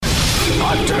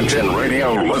Attention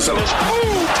radio listeners.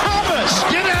 Ooh, Thomas,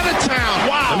 get out of town.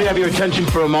 Wow. Let me have your attention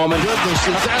for a moment. Goodness,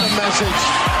 is that a message?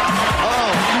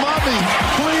 Oh, mommy,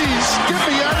 please, get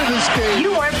me out of this game.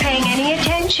 You weren't paying any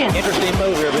attention. Interesting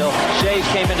move here, Bill. Schayes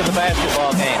came into the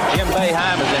basketball game. Jim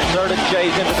Boeheim has inserted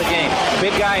Schayes into the game.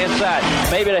 Big guy inside,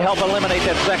 maybe to help eliminate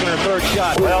that second or third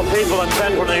shot. Well, people in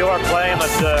Central New York claim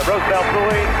that Roosevelt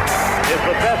Bouie is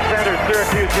the best center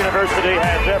Syracuse University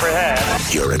has ever had.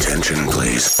 Your attention,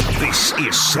 please. This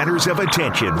is Centers of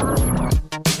Attention.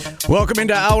 Welcome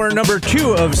into hour number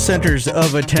 2 of Centers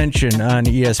of Attention on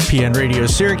ESPN Radio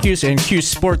Syracuse and Cuse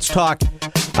Sports Talk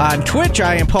on Twitch.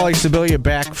 I am Paulie Scibilia,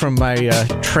 back from my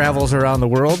travels around the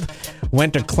world.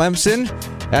 Went to Clemson.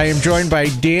 I am joined by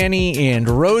Danny and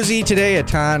Rosie today. A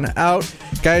ton out.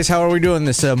 Guys, how are we doing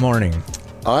this morning?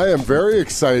 I am very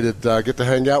excited. Get to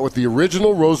hang out with the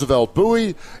original Roosevelt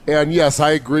Bouie. And yes, I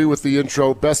agree with the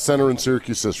intro. Best center in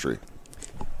Syracuse history.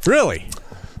 Really?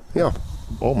 Yeah.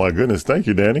 Oh, my goodness. Thank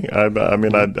you, Danny. I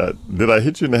mean, did I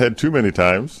hit you in the head too many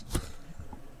times?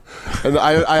 And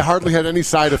I hardly had any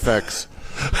side effects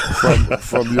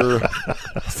from your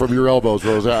elbows,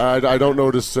 Rose. I don't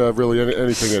notice really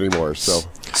anything anymore. So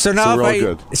now we're all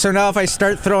good. So now if I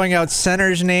start throwing out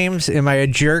centers' names, am I a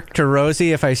jerk to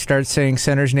Rosie if I start saying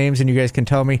centers' names and you guys can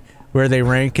tell me where they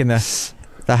rank in the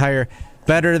higher,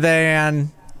 better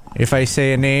than? If I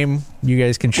say a name, you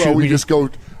guys can shoot me.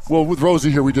 Well, with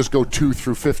Rosie here, we just go 2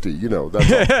 through 50. You know,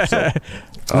 that's all.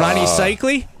 So, Ronnie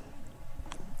Cycli?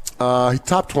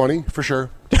 Top 20 for sure.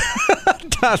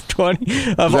 Top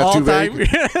 20 of all time.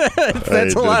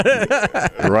 That's a lot.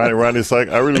 Ronnie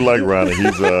Cycli. I really like Ronnie.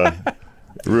 He's a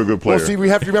real good player. Well, see, we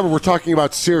have to remember we're talking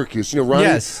about Syracuse. You know, Ronnie.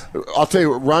 Yes. I'll tell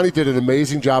you, Ronnie did an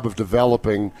amazing job of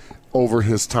developing over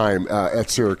his time at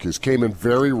Syracuse. Came in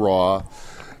very raw,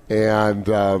 and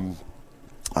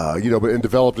and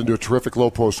developed into a terrific low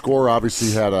post scorer.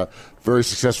 Obviously, had a very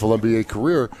successful NBA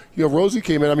career. You know, Rosie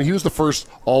came in. I mean, he was the first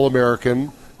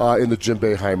All-American in the Jim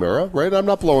Boeheim era, right? I'm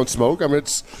not blowing smoke. I mean,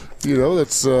 it's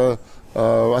that's. I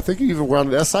think you even were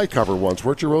on an SI cover once,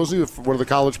 weren't you, Rosie? One of the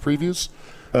college previews.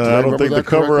 I don't think the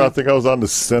cover. Correctly? I think I was on the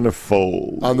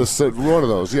centerfold. On the one of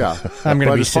those, yeah. I'm going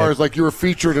to be as far as like you were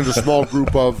featured in a small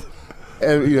group of,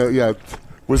 and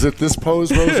was it this pose,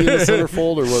 Rosie, in the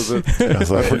centerfold, or was it?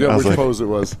 I forget which pose it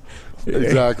was.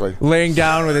 Exactly. Laying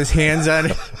down with his hands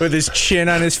on, with his chin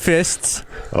on his fists.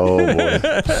 Oh boy.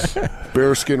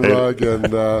 Bearskin rug and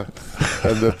the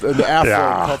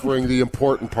afro covering the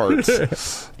important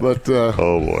parts. But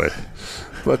oh boy.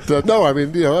 But no, I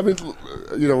mean,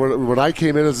 when I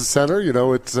came in as a center,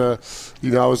 it's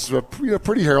I was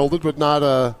pretty heralded, but not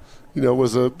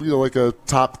was like a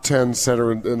top 10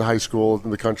 center in high school in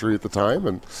the country at the time,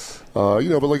 and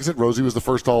but like I said, Rosie was the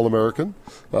first All-American.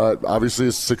 Obviously,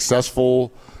 a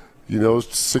successful,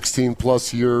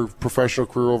 16-plus year professional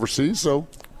career overseas. So,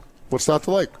 what's not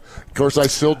to like? Of course, I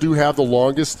still do have the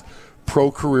longest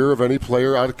pro career of any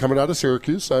player coming out of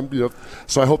Syracuse. So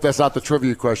I hope that's not the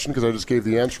trivia question because I just gave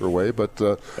the answer away. But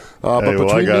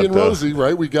between me and Rosie,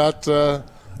 right, we got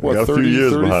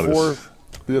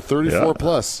 34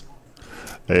 plus.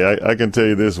 Hey, I can tell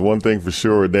you this one thing for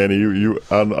sure, Danny.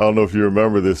 I don't know if you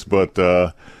remember this, but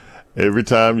every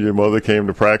time your mother came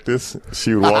to practice,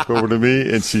 she would walk over to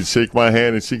me and she'd shake my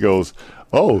hand and she goes,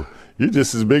 "Oh, you're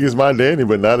just as big as my Danny,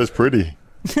 but not as pretty."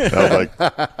 And I was like,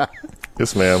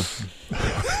 "Yes, ma'am."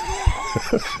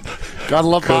 Gotta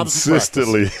love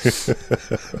consistently.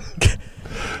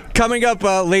 Coming up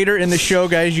later in the show,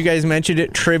 guys, you guys mentioned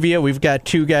it, trivia. We've got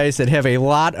 2 guys that have a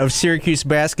lot of Syracuse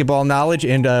basketball knowledge,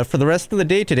 and for the rest of the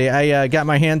day today, I got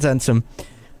my hands on some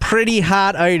pretty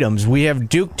hot items. We have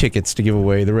Duke tickets to give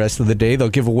away the rest of the day. They'll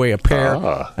give away a pair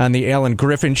on the Alan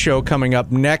Griffin Show coming up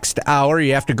next hour.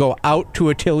 You have to go out to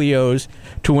Attilio's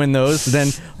to win those.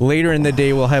 Then later in the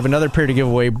day, we'll have another pair to give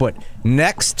away, but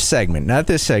next segment, not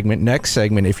this segment, next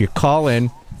segment, if you call in,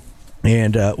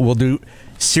 and we'll do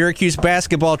Syracuse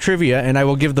basketball trivia, and I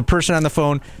will give the person on the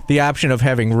phone the option of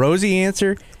having Rosie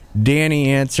answer, Danny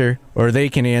answer, or they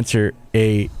can answer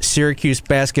a Syracuse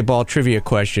basketball trivia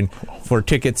question for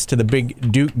tickets to the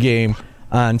big Duke game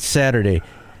on Saturday.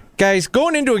 Guys,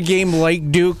 going into a game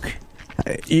like Duke,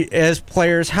 as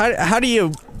players, how do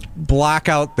you block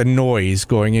out the noise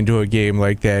going into a game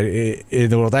like that in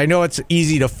the world? I know it's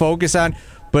easy to focus on,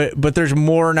 but there's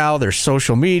more now. There's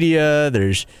social media.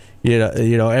 There's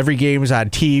every game's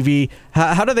on TV.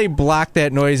 How do they block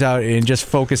that noise out and just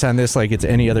focus on this like it's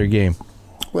any other game?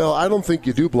 Well, I don't think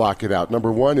you do block it out.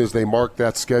 Number one is they mark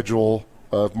that schedule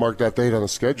mark that date on the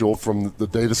schedule from the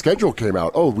day the schedule came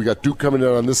out. Oh, we got Duke coming in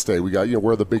on this day. We got,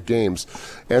 where are the big games?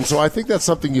 And so I think that's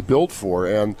something you build for.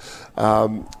 And,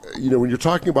 when you're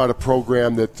talking about a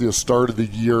program that started the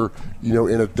year,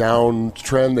 in a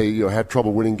downtrend, they had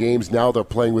trouble winning games. Now they're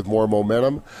playing with more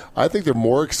momentum. I think they're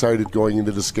more excited going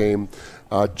into this game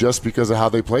just because of how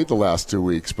they played the last 2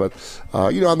 weeks. But,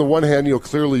 on the one hand,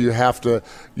 clearly you have to,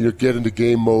 get into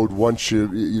game mode once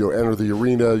you enter the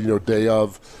arena, day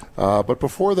of. But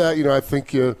before that, I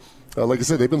think, like I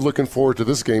said, they've been looking forward to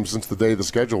this game since the day the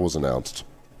schedule was announced.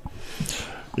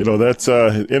 That's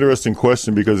an interesting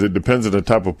question because it depends on the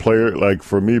type of player. Like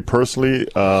for me personally,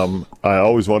 I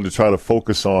always wanted to try to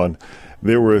focus on.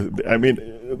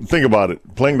 Think about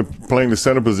it. Playing the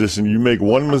center position, you make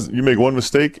one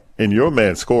mistake and your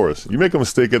man scores. You make a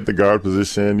mistake at the guard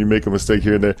position, you make a mistake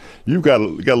here and there. You got a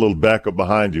little backup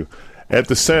behind you. At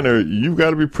the center, you've got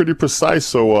to be pretty precise.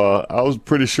 So I was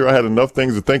pretty sure I had enough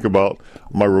things to think about.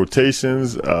 My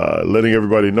rotations, letting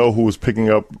everybody know who was picking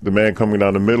up the man coming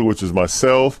down the middle, which is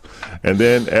myself. And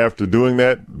then after doing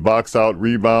that, box out,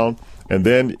 rebound. And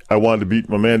then I wanted to beat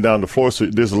my man down the floor. So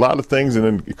there's a lot of things.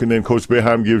 And then Coach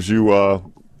Boeheim gives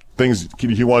you things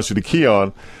he wants you to key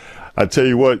on. I tell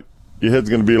you what, your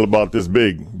head's going to be about this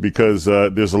big because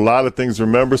there's a lot of things to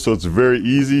remember. So it's very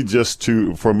easy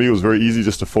for me, it was very easy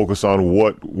just to focus on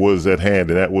what was at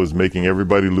hand, and that was making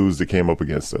everybody lose that came up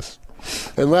against us.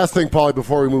 And last thing, Paulie,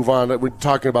 before we move on, we're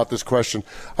talking about this question.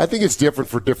 I think it's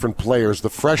different for different players. The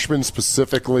freshmen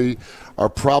specifically are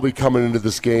probably coming into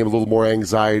this game a little more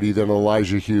anxiety than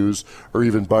Elijah Hughes or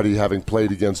even Buddy having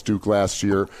played against Duke last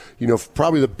year.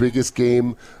 Probably the biggest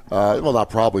game, well,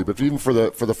 not probably, but even for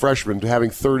the freshmen,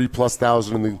 having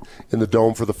 30,000+ in the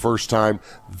dome for the first time,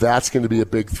 that's going to be a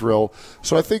big thrill.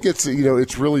 So I think it's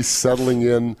really settling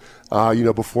in,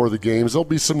 before the games. There'll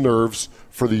be some nerves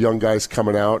for the young guys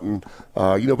coming out, and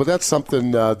but that's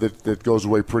something that goes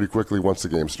away pretty quickly once the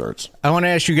game starts. I want to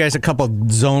ask you guys a couple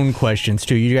zone questions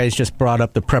too. You guys just brought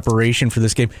up the preparation for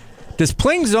this game. Does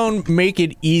playing zone make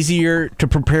it easier to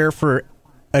prepare for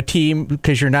a team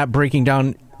because you're not breaking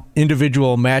down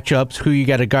individual matchups, who you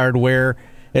got to guard where,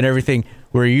 and everything,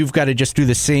 where you've got to just do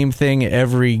the same thing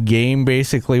every game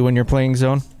basically when you're playing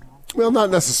zone? Well, not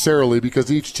necessarily, because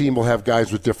each team will have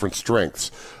guys with different strengths.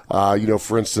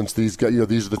 For instance, these guys,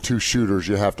 these are the two shooters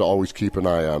you have to always keep an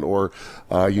eye on. Or,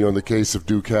 in the case of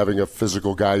Duke, having a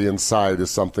physical guy inside is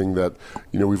something that,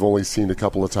 we've only seen a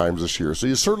couple of times this year. So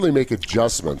you certainly make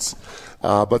adjustments.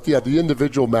 But the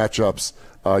individual matchups,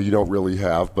 you don't really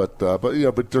have, but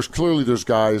there's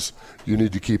guys you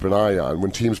need to keep an eye on.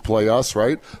 When teams play us,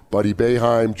 right? Buddy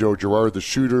Boeheim, Joe Girard, the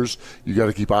shooters, you got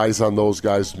to keep eyes on those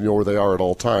guys, where they are at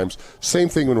all times. Same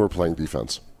thing when we're playing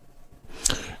defense.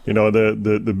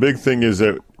 The big thing is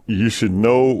that you should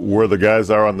know where the guys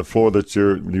are on the floor that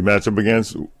you match up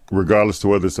against, regardless to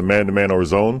whether it's a man-to-man or a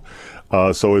zone.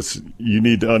 So you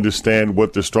need to understand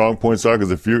what their strong points are,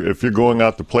 because if you're going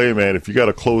out to play, man, if you got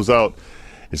to close out,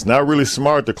 it's not really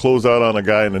smart to close out on a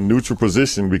guy in a neutral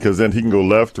position, because then he can go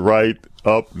left, right,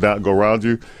 up, down, go around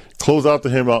you. Close out to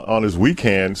him on his weak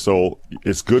hand, so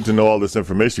it's good to know all this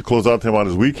information. You close out to him on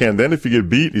his weak hand, then if you get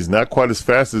beat, he's not quite as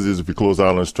fast as if you close out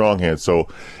on his strong hand. So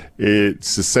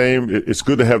it's the same. It's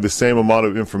good to have the same amount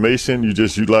of information. You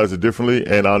just utilize it differently.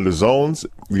 And on the zones,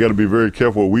 you got to be very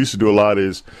careful. What we used to do a lot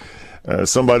is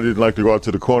somebody didn't like to go out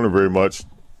to the corner very much.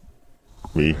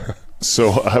 Me.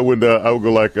 So I would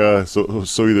go like so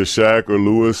either Shaq or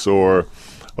Lewis or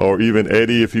even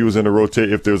Eddie, if he was in a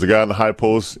rotate, if there was a guy in the high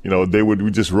post,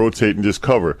 we just rotate and just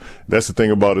cover. That's the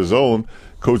thing about his zone.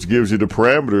 Coach gives you the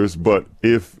parameters, but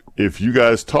if you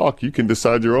guys talk, you can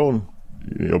decide your own,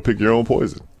 pick your own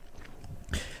poison.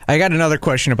 I got another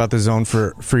question about the zone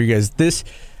for you guys. This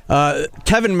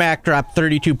Kevin Mack dropped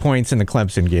 32 points in the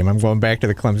Clemson game. I'm going back to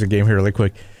the Clemson game here really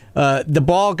quick. The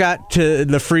ball got to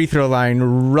the free throw line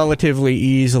relatively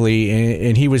easily,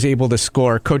 and he was able to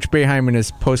score. Coach Boeheim in his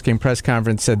post-game press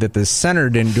conference said that the center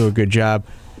didn't do a good job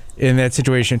in that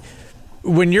situation.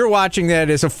 When you're watching that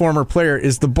as a former player,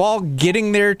 is the ball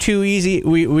getting there too easy?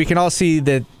 We can all see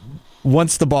that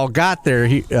once the ball got there,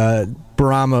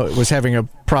 Barama was having a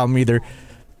problem either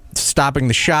stopping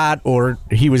the shot or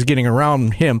he was getting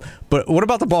around him. But what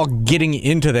about the ball getting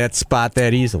into that spot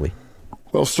that easily?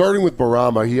 Well, starting with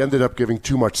Barama, he ended up giving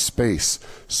too much space,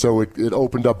 so it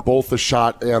opened up both the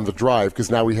shot and the drive,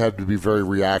 because now he had to be very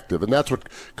reactive, and that's what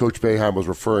Coach Boeheim was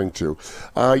referring to.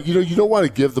 You don't want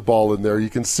to give the ball in there. You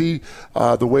can see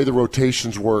the way the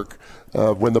rotations work,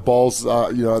 when the ball's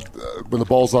when the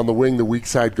ball's on the wing, the weak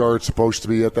side guard's supposed to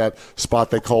be at that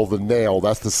spot they call the nail.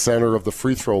 That's the center of the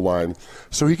free throw line.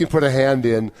 So he can put a hand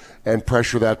in and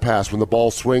pressure that pass. When the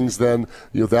ball swings, then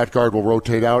that guard will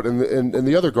rotate out, and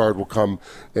the other guard will come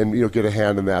and get a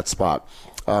hand in that spot.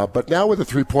 But now with the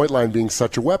three-point line being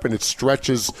such a weapon, it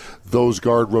stretches those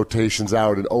guard rotations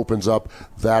out and opens up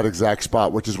that exact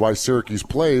spot, which is why Syracuse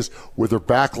plays with their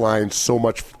back line so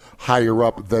much higher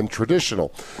up than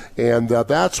traditional. And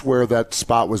that's where that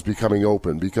spot was becoming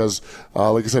open because,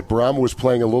 like I said, Brahma was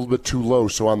playing a little bit too low.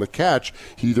 So on the catch,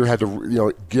 he either had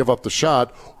to give up the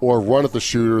shot or run at the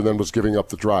shooter and then was giving up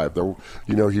the drive.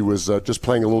 He was just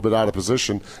playing a little bit out of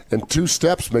position. And 2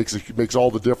 steps makes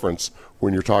all the difference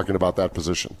when you're talking about that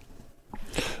position.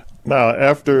 Now,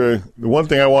 after the one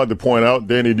thing I wanted to point out,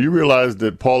 Danny, do you realize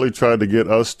that Paulie tried to get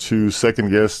us to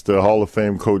second-guess the Hall of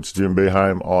Fame coach Jim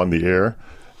Boeheim on the air?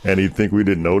 And he'd think we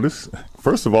didn't notice.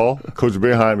 First of all, Coach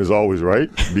Boeheim is always right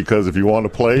because if you want to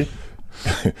play,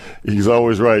 he's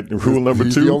always right. Rule number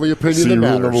 2, the only opinion that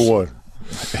matters. Rule number 1,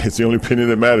 it's the only opinion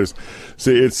that matters.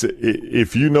 See,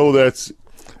 if you know this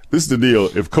is the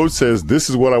deal. If Coach says this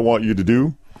is what I want you to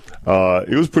do,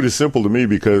 it was pretty simple to me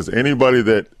because anybody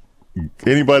that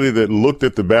looked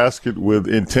at the basket with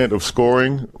intent of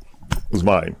scoring was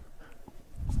mine.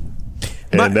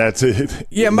 And that's it.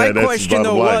 Yeah, my question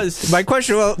was,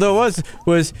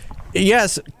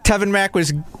 yes, Tevin Mack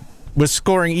was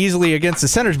scoring easily against the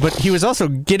centers, but he was also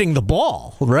getting the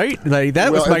ball, right? Like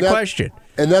that was my question.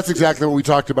 And that's exactly what we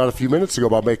talked about a few minutes ago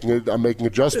about making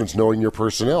adjustments, knowing your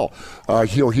personnel.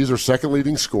 He's their second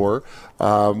leading scorer.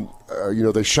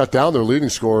 They shut down their leading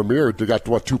scorer, Amir. They got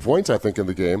 2 points, I think, in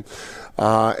the game.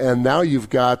 And now you've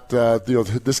got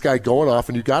this guy going off,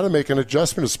 and you've got to make an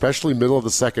adjustment, especially middle of the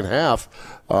second half.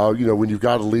 When you've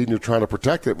got a lead and you're trying to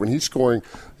protect it. When he's scoring,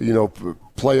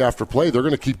 play after play, they're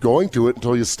going to keep going to it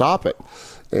until you stop it.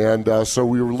 And so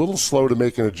we were a little slow to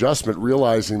make an adjustment,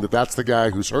 realizing that that's the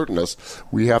guy who's hurting us.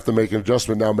 We have to make an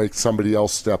adjustment now, make somebody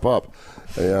else step up.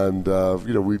 And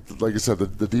we, like I said,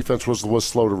 the defense was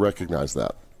slow to recognize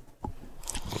that.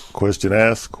 Question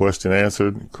asked, question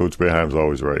answered. Coach Boeheim's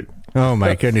always right. Oh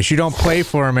my goodness! You don't play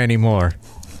for him anymore.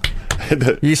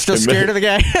 You still scared of the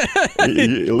guy?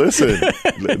 Listen,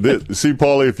 see,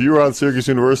 Paulie, if you were on Syracuse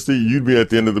University, you'd be at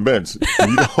the end of the bench.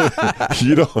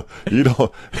 You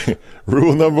don't.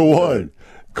 Rule number 1: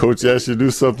 Coach asks you to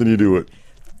do something, you do it.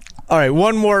 All right,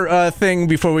 one more thing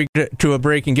before we get to a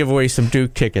break and give away some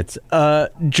Duke tickets.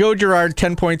 Joe Girard,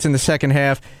 10 points in the second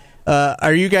half.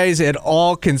 Are you guys at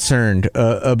all concerned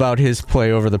about his play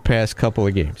over the past couple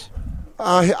of games?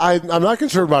 I'm not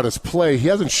concerned about his play. He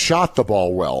hasn't shot the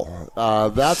ball well.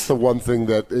 That's the one thing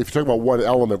that, if you talk about one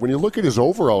element, when you look at his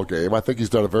overall game, I think he's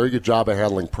done a very good job of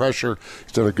handling pressure.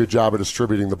 He's done a good job of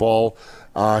distributing the ball.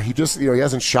 He just, he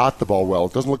hasn't shot the ball well.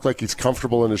 It doesn't look like he's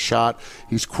comfortable in his shot.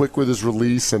 He's quick with his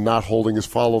release and not holding his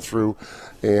follow through.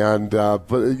 And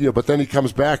but then he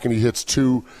comes back and he hits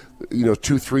two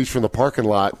threes from the parking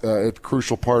lot at a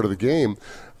crucial part of the game.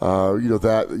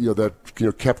 That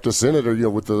kept us in it, or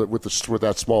with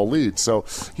that small lead. So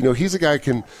he's a guy who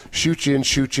can shoot you in,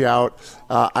 shoot you out.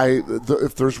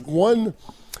 If there's one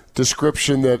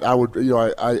description that I would,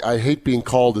 I hate being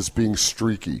called as being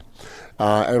streaky.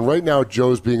 And right now,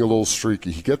 Joe's being a little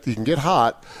streaky. He can get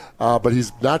hot, but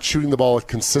he's not shooting the ball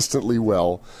consistently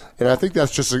well. And I think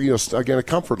that's just again a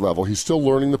comfort level. He's still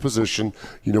learning the position,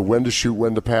 when to shoot,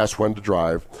 when to pass, when to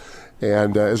drive.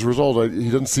 And as a result, he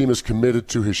doesn't seem as committed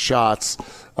to his shots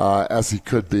as he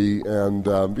could be. And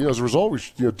as a result,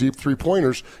 deep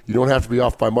three-pointers, you don't have to be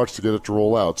off by much to get it to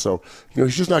roll out. So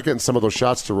he's just not getting some of those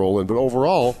shots to roll in. But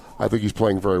overall, I think he's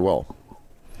playing very well.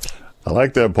 I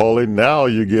like that, Paulie. Now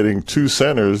you're getting two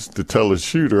centers to tell a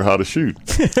shooter how to shoot.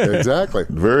 Exactly.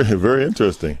 Very, very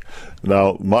interesting.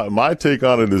 Now, my take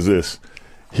on it is this.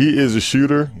 He is a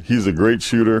shooter. He's a great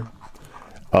shooter.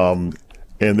 And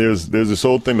there's this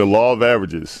old thing, the law of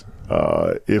averages.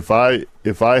 If I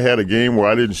had a game where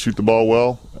I didn't shoot the ball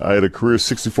well, I had a career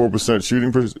 64%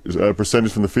 shooting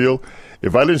percentage from the field.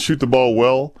 If I didn't shoot the ball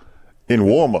well in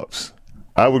warm-ups,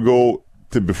 I would go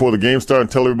before the game started and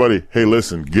tell everybody, hey,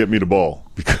 listen, get me the ball.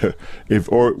 Because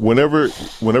whenever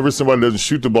somebody doesn't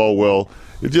shoot the ball well,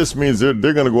 it just means they're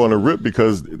going to go on a rip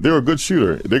because they're a good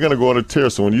shooter. They're going to go on a tear.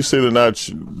 So when you say you're not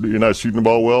shooting the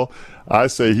ball well, I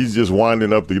say he's just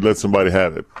winding up to let somebody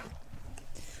have it.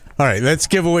 All right, let's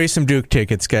give away some Duke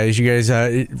tickets, guys. You guys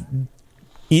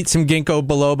eat some ginkgo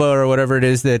biloba or whatever it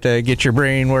is that get your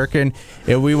brain working,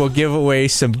 and we will give away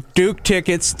some Duke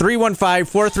tickets.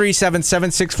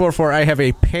 315-437-7644. I have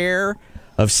a pair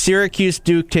of Syracuse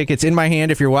Duke tickets in my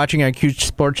hand. If you're watching on Cuse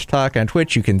Sports Talk on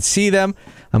Twitch, you can see them.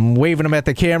 I'm waving them at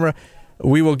the camera.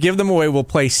 We will give them away. We'll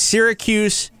play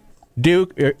Syracuse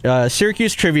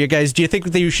trivia. Guys, do you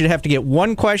think that you should have to get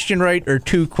one question right or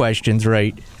two questions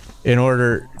right in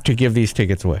order to give these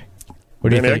tickets away? What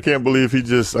do you think? I can't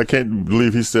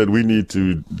believe he said we need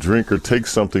to drink or take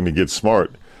something to get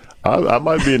smart. I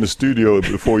might be in the studio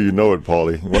before you know it,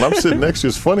 Paulie. When I'm sitting next to you,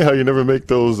 it's funny how you never make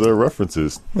those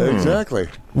references. Exactly.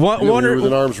 One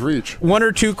within arm's reach. One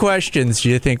or two questions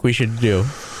do you think we should do?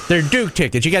 They're Duke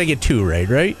tickets. You got to get two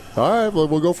right? All right, well,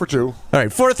 we'll go for two. All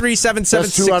right,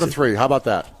 43776. Best 2 out of 3. How about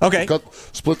that? Okay.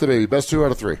 Split the baby. Best 2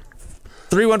 out of 3.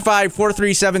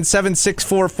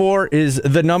 315-437-7644 is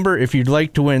the number if you'd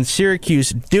like to win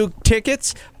Syracuse Duke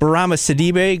tickets. Barama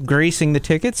Sidibe gracing the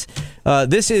tickets.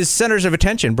 This is Centers of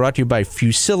Attention, brought to you by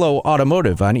Fusillo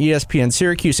Automotive on ESPN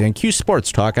Syracuse and Cuse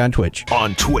Sports Talk on Twitch.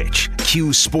 On Twitch,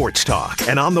 Cuse Sports Talk,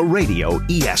 and on the radio,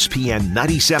 ESPN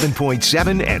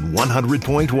 97.7 and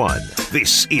 100.1.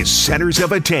 This is Centers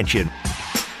of Attention.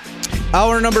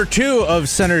 Hour number 2 of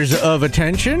Centers of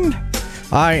Attention.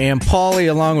 I am Paulie,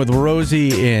 along with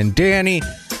Rosie and Danny.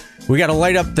 We got to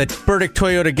light up the Burdick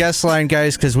Toyota guest line,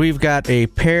 guys, because we've got a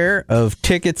pair of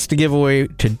tickets to give away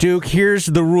to Duke. Here's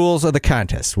the rules of the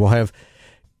contest. We'll have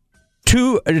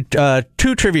two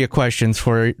trivia questions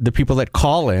for the people that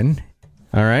call in.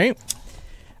 All right?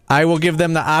 I will give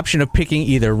them the option of picking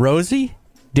either Rosie,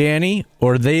 Danny,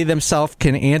 or they themselves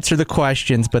can answer the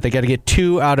questions, but they got to get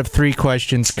 2 out of 3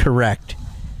 questions correct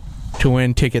to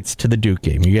win tickets to the Duke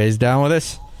game. You guys down with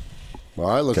us? All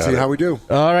right, let's see how we do.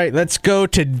 All right, let's go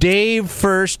to Dave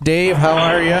first. Dave, how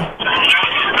are you?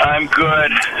 I'm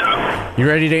good. You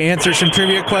ready to answer some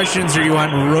trivia questions, or you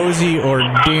want Rosie or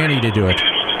Danny to do it?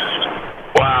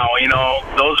 Wow,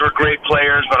 those were great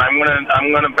players, but I'm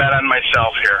gonna bet on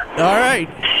myself here. All right.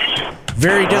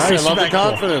 Very disrespectful. I love the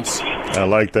confidence. I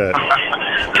like that.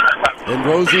 And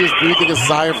Rosie is breathing a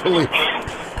sigh of relief.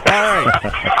 All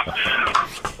right.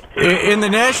 In the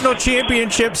national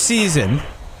championship season,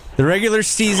 the regular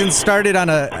season started on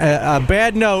a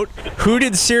bad note. Who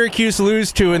did Syracuse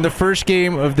lose to in the first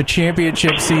game of the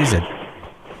championship season?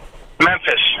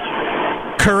 Memphis.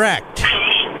 Correct.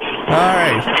 All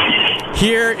right.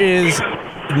 Here is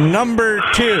number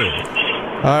 2.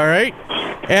 All right.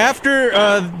 After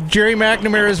Jerry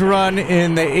McNamara's run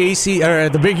in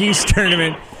the Big East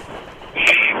tournament,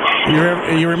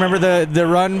 you remember the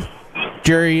run?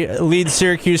 Jerry leads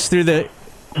Syracuse through the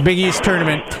Big East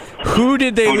tournament. Who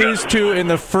did they lose to in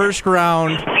the first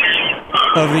round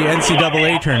of the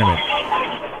NCAA tournament?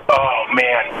 Oh,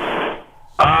 man.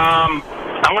 I'm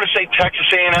going to say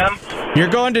Texas A&M. You're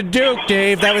going to Duke,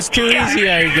 Dave. That was too easy,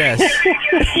 I guess.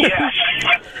 Yes.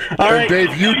 All right.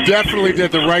 Dave, you definitely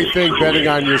did the right thing betting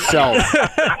on yourself.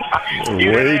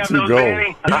 Way to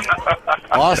go.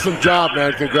 Awesome job,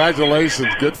 man.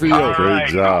 Congratulations. Good for you. Great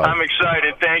job. I'm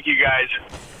excited. Thank you, guys.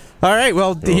 All right.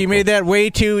 Well, he made that way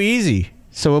too easy.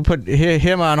 So we'll put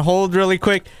him on hold really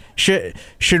quick.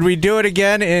 Should we do it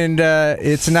again? And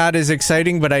it's not as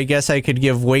exciting, but I guess I could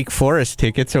give Wake Forest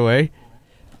tickets away.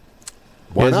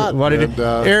 Why not?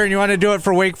 Aaron, you want to do it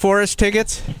for Wake Forest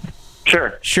tickets?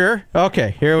 Sure.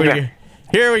 Okay. Here we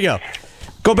go.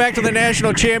 Go back to the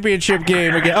national championship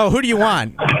game again. Oh, who do you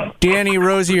want? Danny,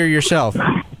 Rosie, or yourself? Oh,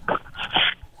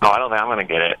 I don't think I'm going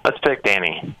to get it. Let's pick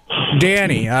Danny.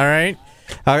 Danny, all right.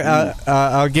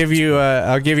 I'll give you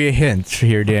a hint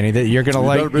here, Danny, that you're going to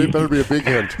like. It better be a big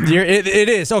hint. It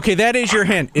is. Okay, that is your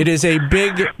hint. It is a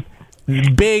big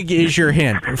is your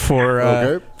hint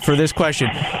for this question.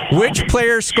 Which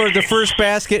player scored the first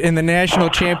basket in the national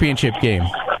championship game?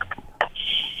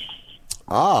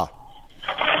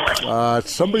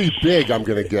 Somebody big, I'm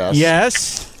going to guess.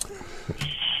 Yes.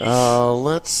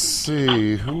 Let's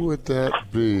see. Who would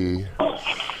that be?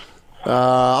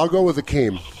 I'll go with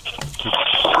Akeem.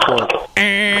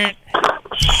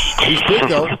 He's big,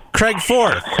 though. Craig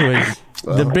Forth was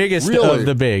the biggest of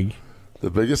the big. The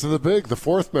biggest of the big, the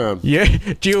fourth man. Yeah.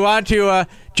 Do you want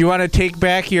to take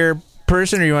back your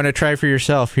person, or you want to try for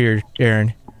yourself here,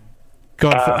 Aaron?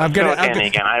 I'm gonna Danny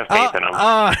again. I have faith in him.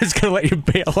 I was gonna let you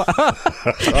bail out.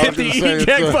 Hit the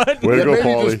eject button. Way to go, maybe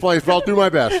Paulie. this place, but I'll do my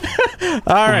best.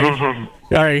 All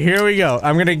right, here we go.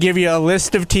 I'm gonna give you a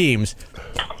list of teams.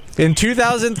 In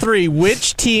 2003,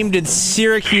 which team did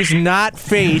Syracuse not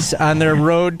face on their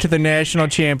road to the national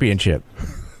championship?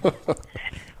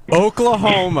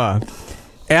 Oklahoma,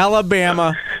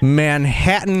 Alabama,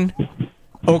 Manhattan,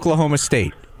 Oklahoma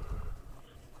State.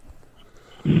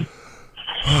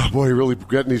 Oh, boy, you're really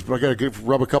getting these. I got to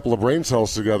rub a couple of brain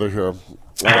cells together here.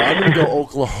 I'm going to go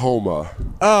Oklahoma.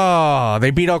 Oh, they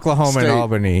beat Oklahoma in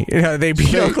Albany. They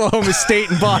beat Oklahoma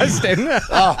State in Boston.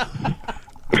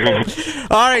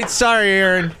 All right, sorry,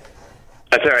 Aaron.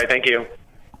 That's all right. Thank you.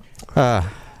 Danny.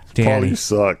 Paulie, you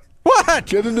suck. What?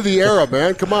 Get into the era,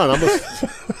 man. Come on.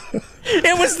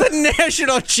 It was the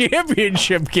national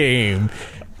championship game.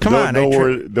 Come on.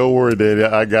 Don't worry, Danny.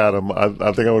 I got him. I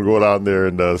think I'm gonna go down there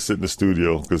and sit in the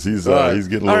studio because he's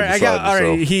getting a little beside himself. All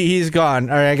right, he's gone.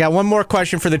 All right, I got one more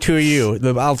question for the two of you.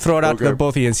 I'll throw it out to the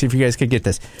both of you and see if you guys could get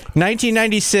this.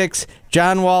 1996,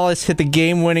 John Wallace hit the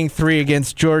game-winning 3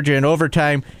 against Georgia in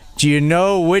overtime. Do you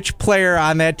know which player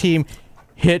on that team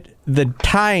hit the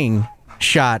tying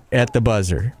shot at the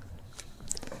buzzer?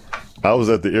 I was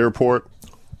at the airport,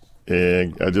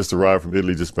 and I just arrived from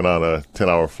Italy, just been on a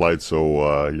 10-hour flight,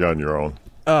 so you're on your own.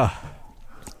 All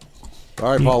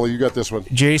right, Paulie, you got this one.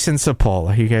 Jason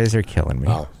Cipolla. You guys are killing me.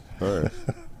 Oh, all right.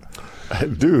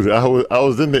 Dude, I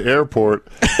was in the airport.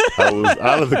 I was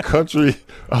out of the country.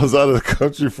 I was out of the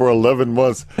country for 11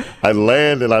 months. I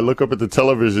land, and I look up at the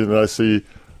television, and I see,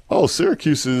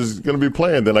 Syracuse is going to be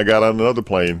playing. Then I got on another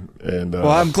plane. And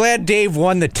well, I'm glad Dave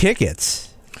won the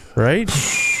tickets, right?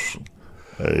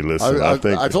 Hey, listen, I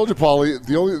think I told you, Paulie,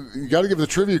 you got to give the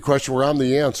trivia question where I'm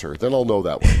the answer. Then I'll know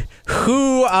that one.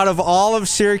 Who out of all of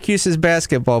Syracuse's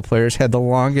basketball players had the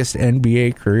longest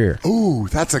NBA career? Ooh,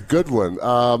 that's a good one.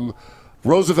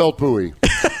 Roosevelt Bouie.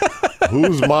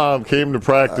 Whose mom came to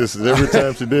practice and every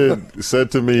time she did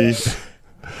said to me,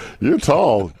 "You're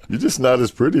tall. You're just not as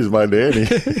pretty as my Danny."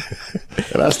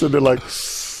 And I stood there like,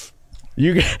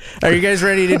 Are you guys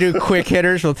ready to do quick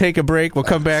hitters? We'll take a break. We'll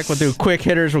come back. We'll do quick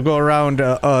hitters. We'll go around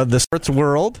the sports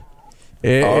world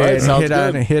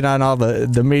and hit on all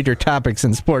the major topics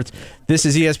in sports. This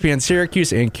is ESPN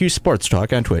Syracuse and Cuse Sports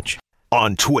Talk on Twitch.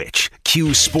 On Twitch,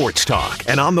 Cuse Sports Talk,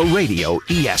 and on the radio,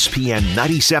 ESPN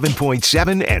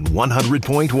 97.7 and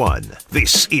 100.1.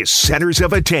 This is Centers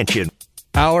of Attention.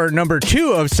 Hour number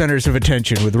 2 of Centers of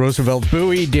Attention with Roosevelt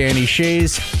Bouie, Danny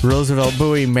Schayes. Roosevelt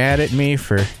Bouie mad at me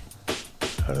for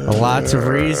lots of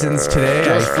reasons today.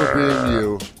 Just for being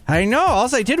you. I know.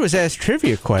 All I did was ask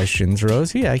trivia questions,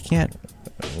 Rosie. I can't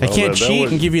cheat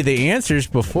and give you the answers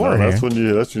before. No, that's when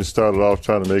you started off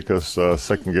trying to make us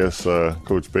second guess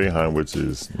Coach Boeheim, which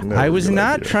is I was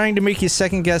not trying to make you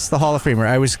second guess the Hall of Famer.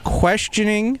 I was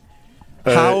questioning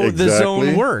how the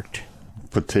zone worked.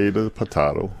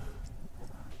 Potato.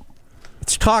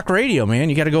 It's talk radio,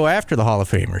 man. You got to go after the Hall of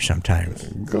Famer sometimes.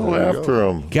 Go after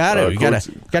him. Got to. You got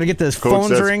to get those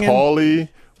phones ringing. Paulie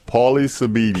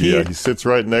Scibilia. He sits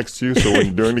right next to you, so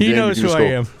during the game, knows you can who I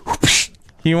am.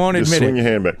 He won't admit swing it.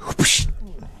 your hand back. All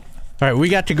right, we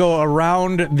got to go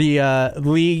around the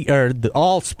league or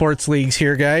all sports leagues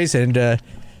here, guys, and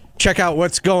check out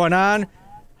what's going on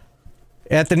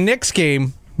at the Knicks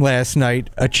game last night.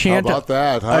 A chant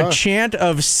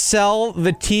of "Sell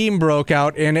the Team" broke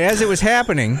out, and as it was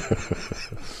happening,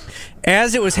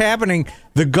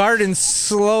 the Garden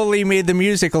slowly made the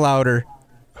music louder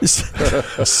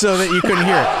so that you couldn't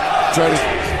hear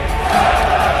it.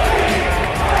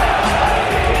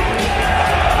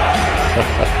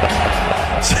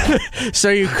 So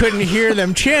you couldn't hear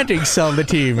them chanting "Sell the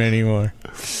Team" anymore.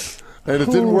 And it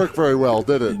didn't work very well,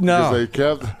 did it? No. Because they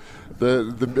kept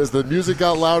as the music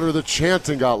got louder, the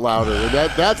chanting got louder, and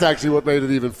that's actually what made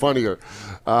it even funnier.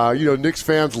 Knicks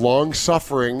fans long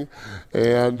suffering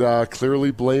and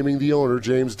clearly blaming the owner,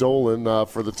 James Dolan,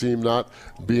 for the team not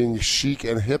being chic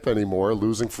and hip anymore,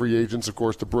 losing free agents, of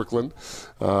course, to Brooklyn,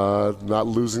 not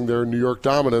losing their New York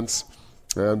dominance.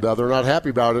 And they're not happy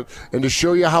about it. And to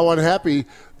show you how unhappy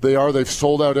they are, they've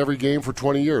sold out every game for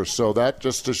 20 years. So that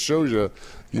just shows you,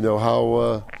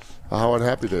 how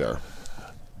unhappy they are.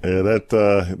 Yeah,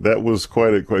 that was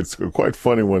quite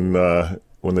funny when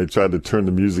they tried to turn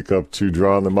the music up to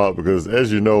drown them out. Because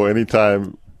as you know,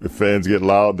 anytime the fans get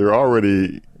loud, they're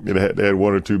already they had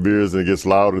 1 or 2 beers and it gets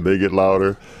louder, they get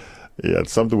louder. Yeah,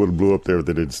 something would have blew up there if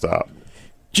they didn't stop.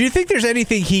 Do you think there's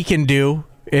anything he can do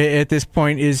at this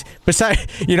point? Is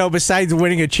besides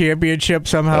winning a championship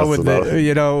somehow with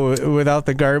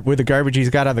the garbage he's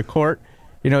got on the court?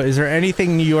 Is there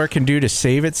anything New York can do to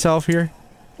save itself here?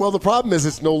 Well, the problem is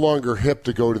it's no longer hip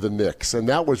to go to the Knicks, and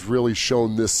that was really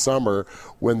shown this summer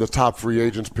when the top free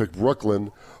agents picked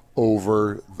Brooklyn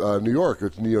over New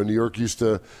York. New York used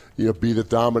to be the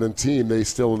dominant team. They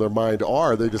still in their mind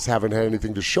are. They just haven't had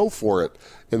anything to show for it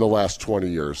in the last 20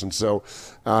 years. And so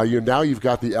now you've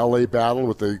got the L.A. battle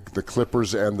with the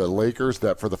Clippers and the Lakers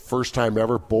that for the first time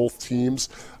ever, both teams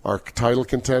are title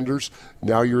contenders.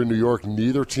 Now you're in New York,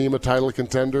 neither team a title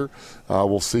contender.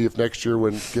 We'll see if next year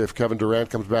if Kevin Durant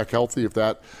comes back healthy, if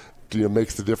that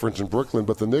makes the difference in Brooklyn.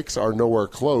 But the Knicks are nowhere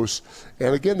close.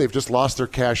 And again, they've just lost their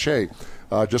cachet,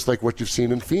 just like what you've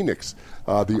seen in Phoenix.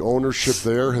 The ownership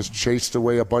there has chased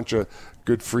away a bunch of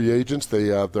good free agents.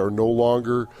 They're no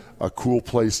longer a cool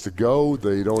place to go.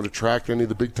 They don't attract any of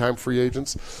the big-time free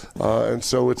agents. And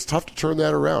so it's tough to turn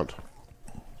that around.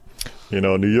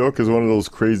 New York is one of those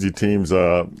crazy teams.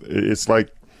 It's like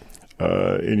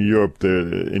in Europe,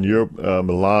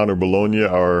 Milan or Bologna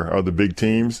are the big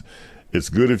teams. It's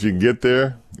good if you can get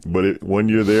there, but when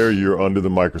you're there, you're under the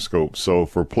microscope. So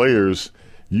for players,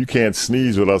 you can't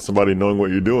sneeze without somebody knowing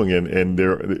what you're doing, and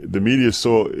the media is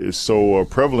so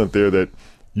prevalent there that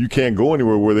you can't go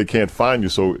anywhere where they can't find you.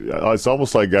 So it's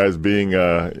almost like guys being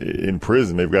in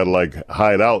prison. They've got to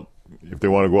hide out if they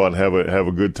want to go out and have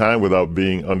a good time without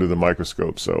being under the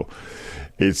microscope. So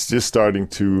it's just starting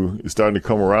to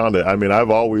come around. I mean, I've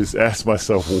always asked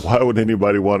myself, well, why would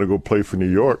anybody want to go play for New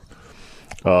York?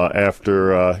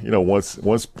 After once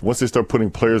they start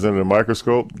putting players under the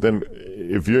microscope, then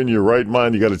if you're in your right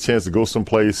mind, you got a chance to go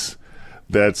someplace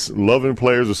that's loving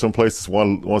players or someplace that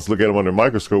wants to look at them under a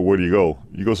microscope. Where do you go?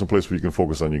 You go someplace where you can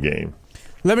focus on your game.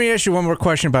 Let me ask you one more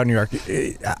question about New York.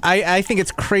 I think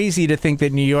it's crazy to think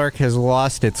that New York has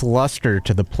lost its luster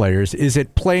to the players. Is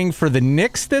it playing for the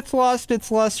Knicks that's lost its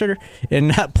luster and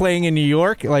not playing in New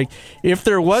York? Like, if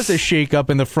there was a shakeup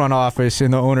in the front office,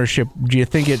 in the ownership, do you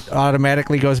think it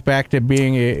automatically goes back to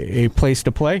being a place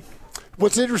to play?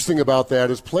 What's interesting about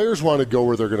that is players want to go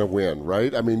where they're going to win,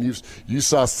 right? I mean, you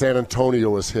saw San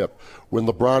Antonio was hip. When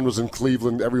LeBron was in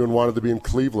Cleveland, everyone wanted to be in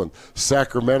Cleveland.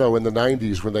 Sacramento in the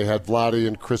 90s when they had Vlade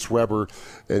and Chris Webber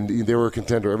and they were a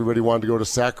contender, everybody wanted to go to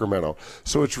Sacramento.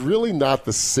 So it's really not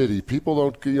the city. People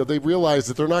don't, they realize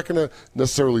that they're not going to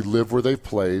necessarily live where they've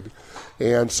played.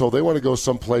 And so they want to go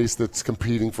someplace that's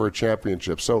competing for a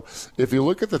championship. So if you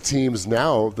look at the teams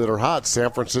now that are hot,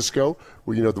 San Francisco,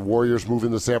 where, the Warriors move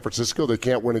into San Francisco, they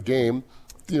can't win a game.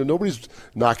 Nobody's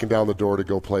knocking down the door to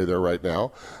go play there right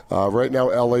now. Right now,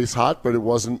 LA's hot, but it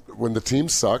wasn't when the team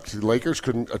sucked. The Lakers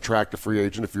couldn't attract a free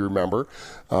agent, if you remember,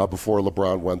 before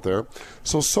LeBron went there.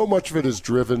 So much of it is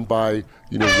driven by,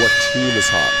 what team is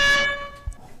hot.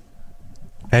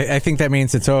 I think that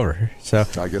means it's over. So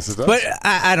I guess it does. But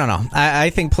I don't know.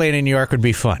 I think playing in New York would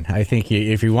be fun. I think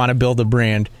if you want to build a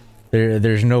brand,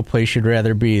 there's no place you'd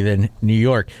rather be than New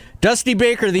York. Dusty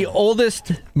Baker, the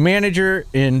oldest manager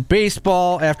in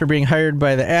baseball after being hired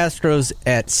by the Astros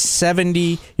at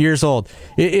 70 years old.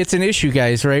 It's an issue,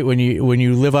 guys, right? When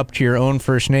you live up to your own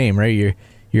first name, right?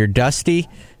 You're Dusty.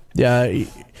 Is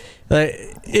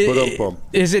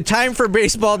it time for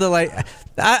baseball to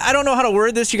I don't know how to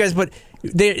word this, you guys, but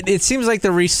it seems like the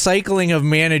recycling of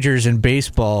managers in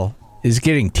baseball is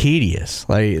getting tedious.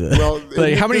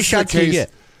 How many shots do you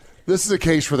get? This is a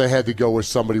case where they had to go with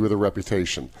somebody with a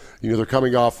reputation. They're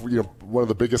coming off one of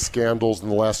the biggest scandals in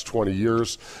the last 20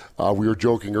 years. We were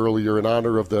joking earlier in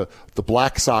honor of the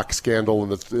Black Sox scandal in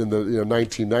the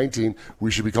 1919. We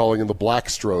should be calling them the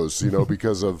Blackstros,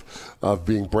 because of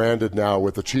being branded now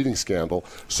with the cheating scandal.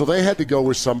 So they had to go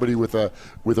with somebody with a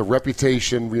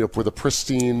reputation, with a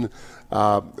pristine,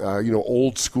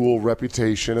 old school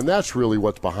reputation, and that's really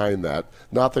what's behind that.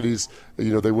 Not that he's,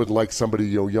 they wouldn't like somebody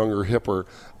younger, hipper,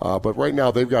 but right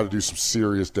now they've got to do some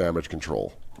serious damage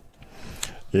control.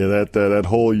 Yeah, that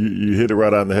whole you hit it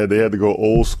right on the head. They had to go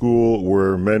old school,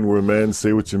 where men were men,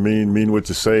 say what you mean what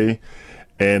you say.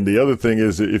 And the other thing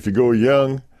is, if you go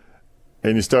young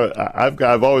and you start,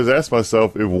 I've always asked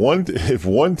myself, if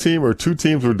one team or two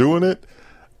teams were doing it,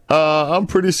 I'm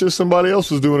pretty sure somebody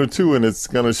else was doing it too, and it's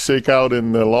going to shake out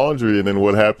in the laundry. And then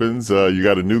what happens? You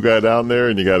got a new guy down there,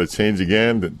 and you got to change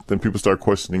again. Then people start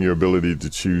questioning your ability to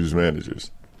choose managers.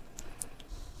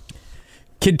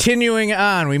 Continuing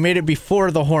on, we made it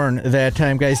before the horn that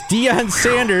time, guys. Deion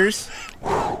Sanders.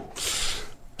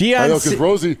 I know, because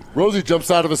Rosie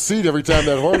jumps out of a seat every time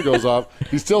that horn goes off.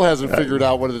 He still hasn't figured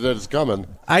out when it is coming.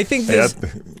 I think this...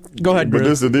 Go ahead, Bruce. But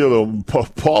this is the deal, though.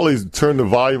 Paulie's turned the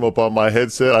volume up on my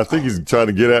headset. I think he's trying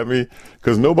to get at me,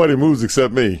 because nobody moves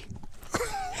except me.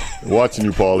 Watching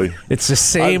you, Paulie. It's the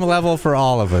same level for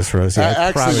all of us, Rosie.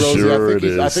 Actually, Rosie,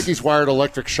 sure I think he's wired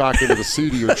electric shock into the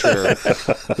seat of your chair.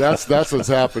 That's what's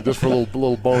happened, just for a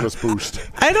little bonus boost.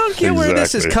 I don't get where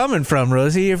this is coming from,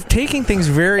 Rosie. You're taking things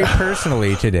very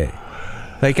personally today.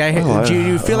 Do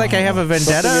you feel like I have a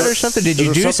vendetta or something? Did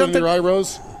you do something? In your eye,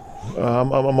 Rose?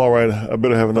 I'm all right. I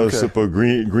better have another sip of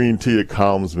green tea. It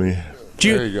calms me.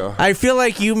 There you go. I feel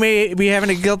like you may be having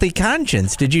a guilty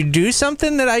conscience. Did you do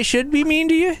something that I should be mean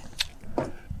to you?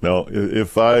 No,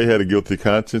 if I had a guilty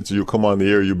conscience, you'll come on the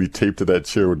air, you'll be taped to that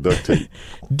chair with duct tape.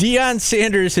 Deion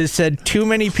Sanders has said too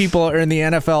many people are in the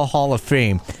NFL Hall of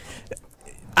Fame.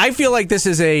 I feel like this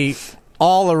is a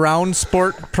all-around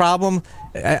sport problem.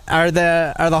 Are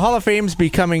the Hall of Fames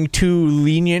becoming too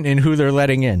lenient in who they're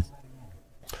letting in?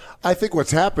 I think what's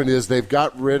happened is they've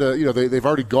got rid of, they've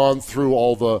already gone through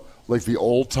all the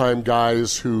old-time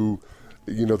guys who,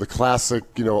 the classic,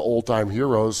 old-time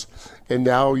heroes, and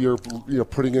now you're,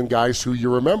 putting in guys who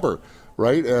you remember,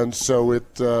 right? And so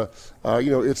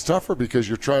it's tougher because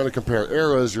you're trying to compare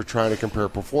eras, you're trying to compare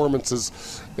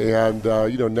performances, and,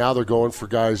 now they're going for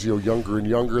guys, younger and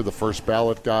younger, the first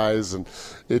ballot guys, and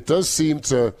it does seem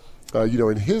to,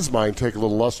 in his mind, take a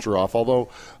little luster off. Although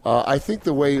I think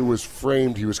the way it was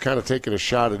framed, he was kind of taking a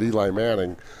shot at Eli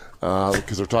Manning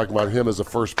because they're talking about him as a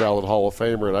first ballot Hall of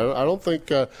Famer, and I don't think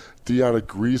Deion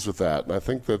agrees with that. And I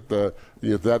think that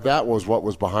that was what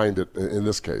was behind it in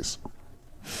this case.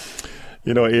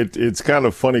 It's kind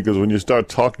of funny because when you start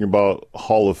talking about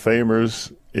Hall of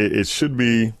Famers, it should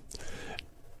be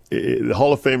the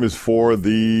Hall of Fame is for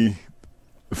the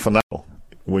phenomenal.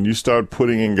 When you start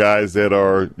putting in guys that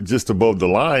are just above the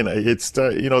line,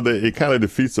 it kind of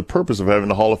defeats the purpose of having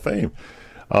the Hall of Fame.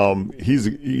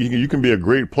 You can be a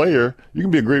great player. You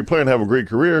can be a great player and have a great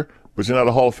career, but you're not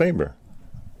a Hall of Famer.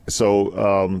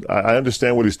 So I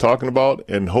understand what he's talking about,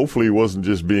 and hopefully he wasn't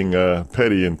just being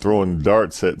petty and throwing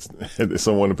darts at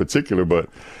someone in particular. But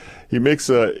he makes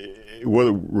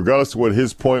regardless of what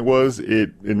his point was,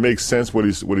 it makes sense what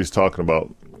he's talking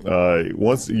about.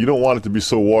 Once you don't want it to be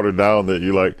so watered down that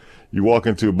you walk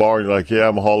into a bar and you're like, yeah,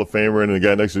 I'm a Hall of Famer, and the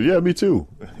guy next to you, yeah, me too.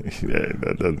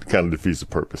 that kind of defeats the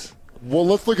purpose. Well,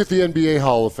 let's look at the NBA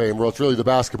Hall of Fame. Well, it's really the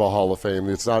Basketball Hall of Fame.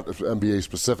 It's not NBA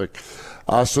specific.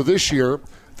 So this year,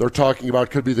 they're talking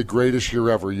about could be the greatest year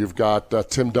ever. You've got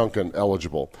Tim Duncan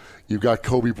eligible. You've got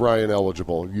Kobe Bryant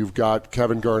eligible. You've got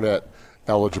Kevin Garnett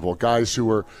eligible. Guys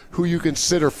who you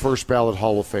consider first ballot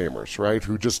Hall of Famers, right?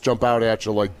 Who just jump out at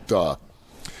you like, duh.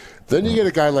 Then you get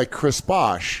a guy like Chris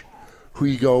Bosh, who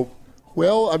you go,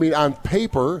 well, I mean, on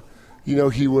paper,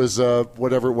 he was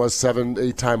whatever it was,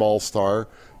 7-8-time All-Star,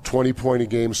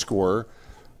 20-point-a-game scorer.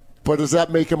 But does that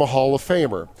make him a Hall of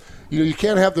Famer? You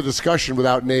can't have the discussion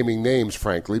without naming names,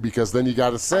 frankly, because then you got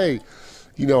to say,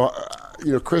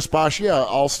 Chris Bosh, yeah,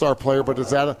 All-Star player, but does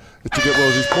that, to get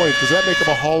Rosie's point, does that make him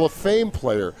a Hall of Fame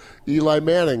player? Eli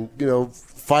Manning,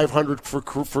 500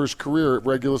 for his career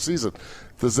regular season.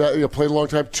 Does that played a long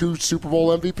time, 2 Super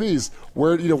Bowl MVPs?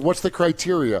 Where what's the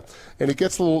criteria? And it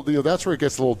gets a little that's where it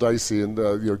gets a little dicey. And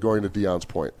going to Deion's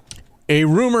point, a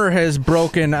rumor has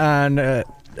broken on the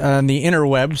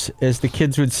interwebs, as the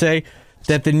kids would say,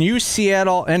 that the new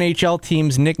Seattle NHL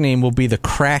team's nickname will be the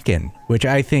Kraken, which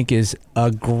I think is a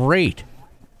great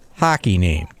hockey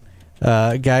name.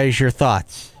 Guys, your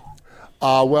thoughts?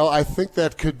 Well, I think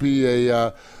that could be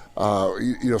a.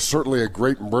 Certainly a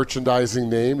great merchandising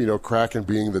name, Kraken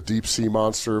being the deep sea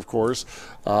monster, of course.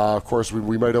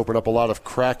 We might open up a lot of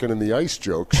Kraken in the ice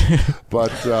jokes,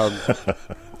 but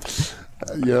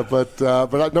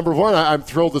number one, I'm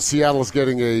thrilled that Seattle is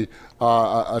getting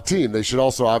a team. They should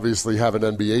also obviously have an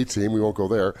NBA team. We won't go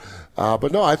there,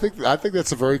 but no, I think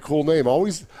that's a very cool name.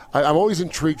 I'm always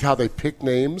intrigued how they pick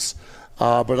names,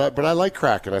 but I like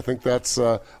Kraken. I think that's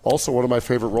also one of my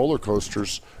favorite roller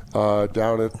coasters.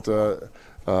 Down at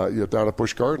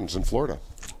Busch Gardens in Florida.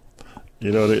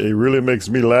 It really makes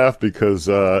me laugh because,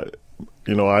 I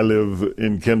live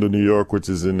in Kendall, New York, which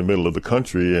is in the middle of the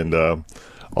country, and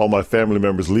all my family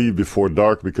members leave before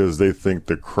dark because they think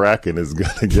the Kraken is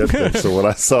going to get them. So when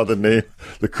I saw the name,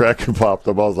 the Kraken popped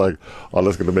up, I was like, oh,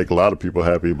 that's going to make a lot of people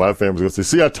happy. My family's going to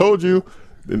say, see, I told you,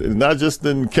 not just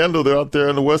in Kendall, they're out there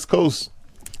on the West Coast.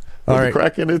 All right. The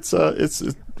Kraken,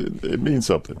 it means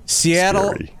something.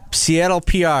 Seattle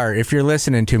PR, if you're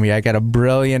listening to me, I got a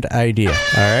brilliant idea. All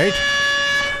right,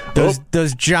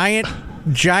 those giant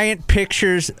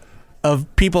pictures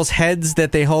of people's heads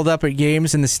that they hold up at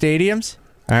games in the stadiums.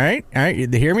 All right,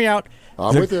 hear me out.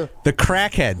 I'm with you. The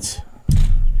crackheads.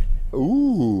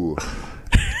 Ooh,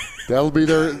 that'll be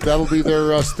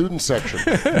their student section.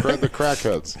 The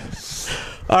crackheads.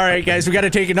 All right, guys, we got to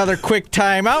take another quick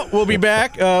time out. We'll be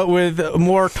back with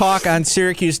more talk on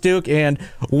Syracuse Duke and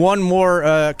one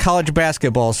more college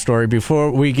basketball story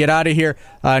before we get out of here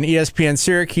on ESPN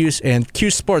Syracuse and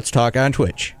Cuse Sports Talk on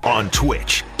Twitch. On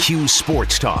Twitch, Cuse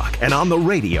Sports Talk, and on the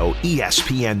radio,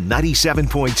 ESPN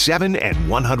 97.7 and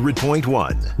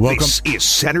 100.1. Welcome. This is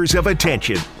Centers of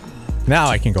Attention. Now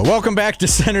I can go. Welcome back to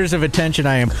Centers of Attention.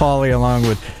 I am Paulie, along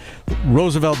with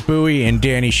Roosevelt Bouie and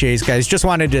Danny Schayes. Guys, just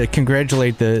wanted to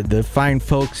congratulate the fine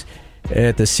folks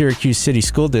at the Syracuse City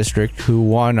School District who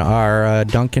won our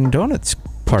Dunkin' Donuts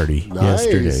party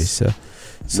yesterday. So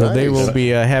nice. They will be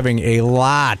having a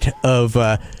lot of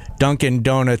Dunkin'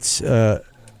 Donuts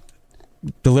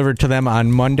delivered to them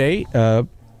on Monday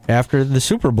after the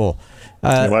Super Bowl.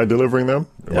 Am I delivering them?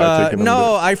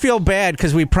 No, I feel bad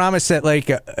because we promised that like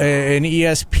an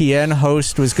ESPN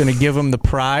host was going to give him the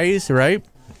prize, right?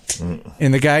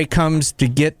 And the guy comes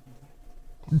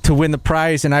to win the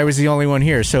prize, and I was the only one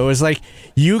here. So it was like,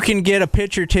 you can get a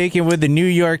picture taken with the New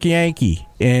York Yankee,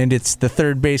 and it's the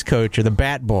third base coach or the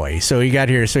bat boy. So he got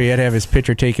here, so he had to have his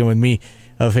picture taken with me,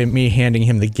 me handing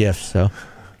him the gift. So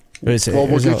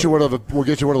we'll get you one of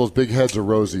those big heads of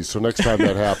Rosie. So next time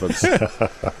that happens,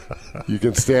 you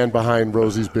can stand behind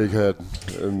Rosie's big head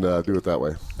and do it that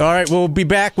way. All right, we'll be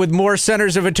back with more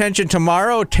Centers of Attention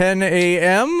tomorrow, 10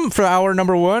 a.m. for hour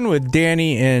number 1 with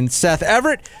Danny and Seth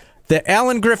Everett. The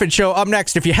Alan Griffin Show up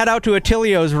next. If you head out to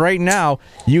Attilio's right now,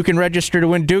 you can register to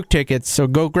win Duke tickets. So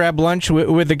go grab lunch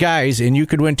with the guys, and you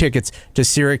could win tickets to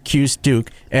Syracuse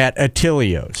Duke at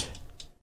Attilio's.